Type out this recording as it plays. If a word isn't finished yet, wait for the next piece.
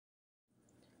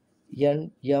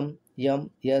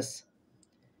NMMS,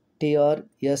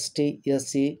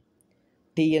 TRSTSC,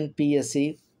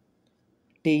 TNPSC,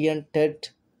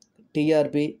 TNTET,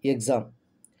 TRB exam.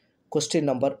 Question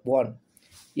number 1.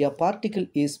 A particle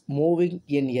is moving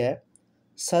in a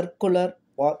circular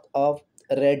path of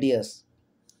radius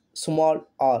small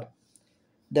r.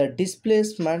 The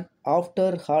displacement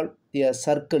after half a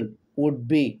circle would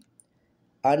be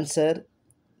answer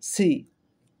C.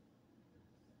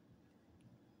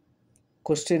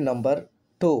 Question number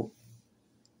 2.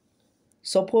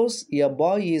 Suppose a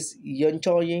boy is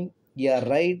enjoying a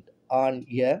ride on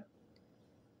a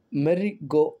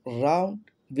merry-go-round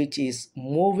which is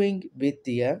moving with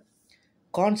a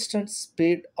constant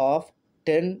speed of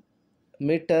 10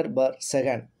 meter per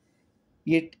second.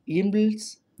 It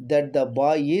implies that the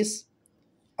boy is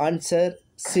answer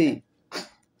C.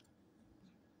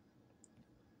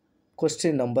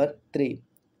 Question number 3.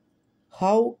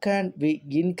 How can we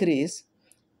increase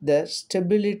the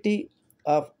stability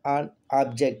of an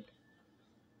object?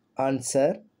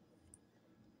 Answer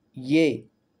A.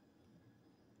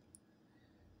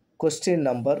 Question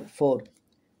number 4.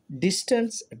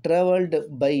 Distance traveled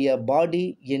by a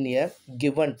body in a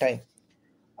given time.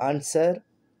 Answer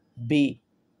B.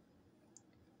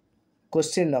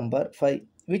 Question number 5.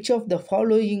 Which of the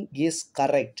following is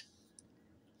correct?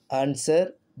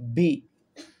 Answer B.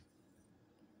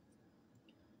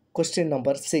 Question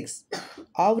number 6.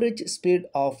 Average speed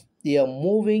of a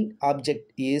moving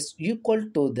object is equal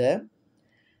to the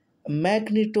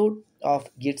magnitude of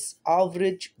its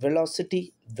average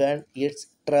velocity when it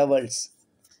travels.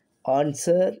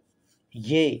 Answer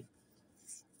A.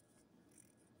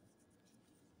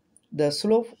 The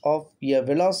slope of a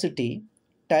velocity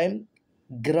time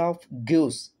graph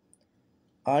gives.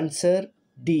 Answer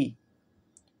D.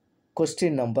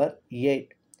 Question number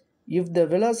 8. If the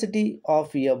velocity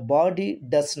of a body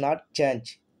does not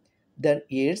change, then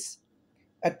its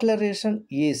acceleration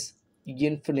is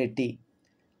infinity.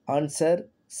 Answer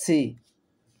C.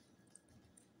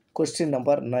 Question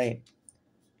number 9.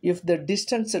 If the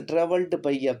distance traveled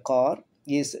by a car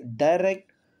is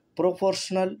direct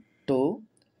proportional to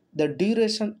the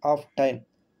duration of time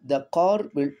the car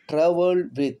will travel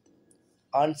with.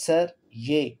 Answer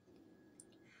A.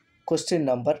 Question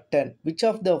number 10. Which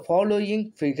of the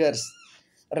following figures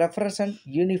represent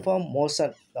uniform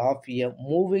motion of a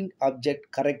moving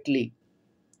object correctly?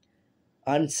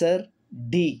 Answer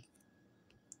D.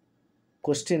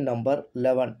 Question number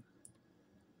 11.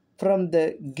 From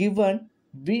the given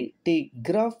VT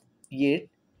graph, it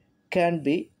can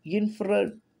be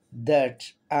inferred that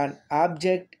an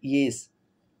object is.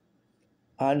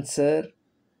 Answer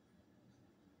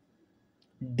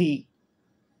D.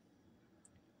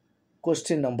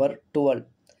 Question number 12.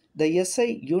 The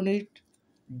SI unit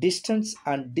distance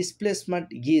and displacement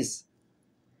is.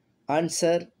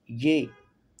 Answer A.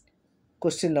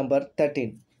 Question number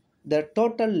 13. The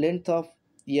total length of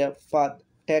a path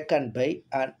taken by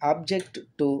an object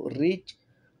to reach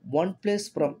one place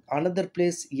from another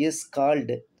place is called.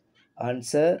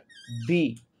 Answer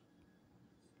B.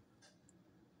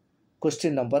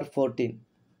 Question number 14.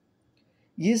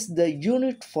 Is the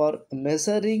unit for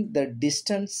measuring the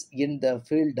distance in the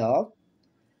field of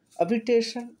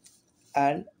aviation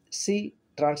and sea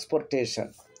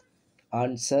transportation?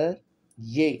 Answer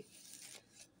A.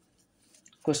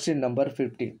 Question number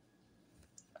 15.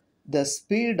 The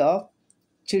speed of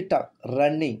cheetah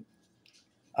running.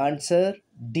 Answer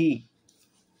D.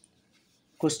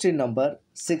 Question number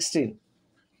 16.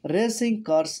 Racing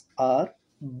cars are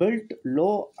built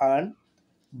low and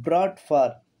broad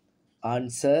for.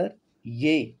 Answer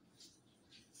A.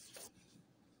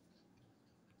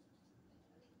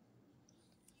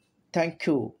 Thank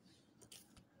you.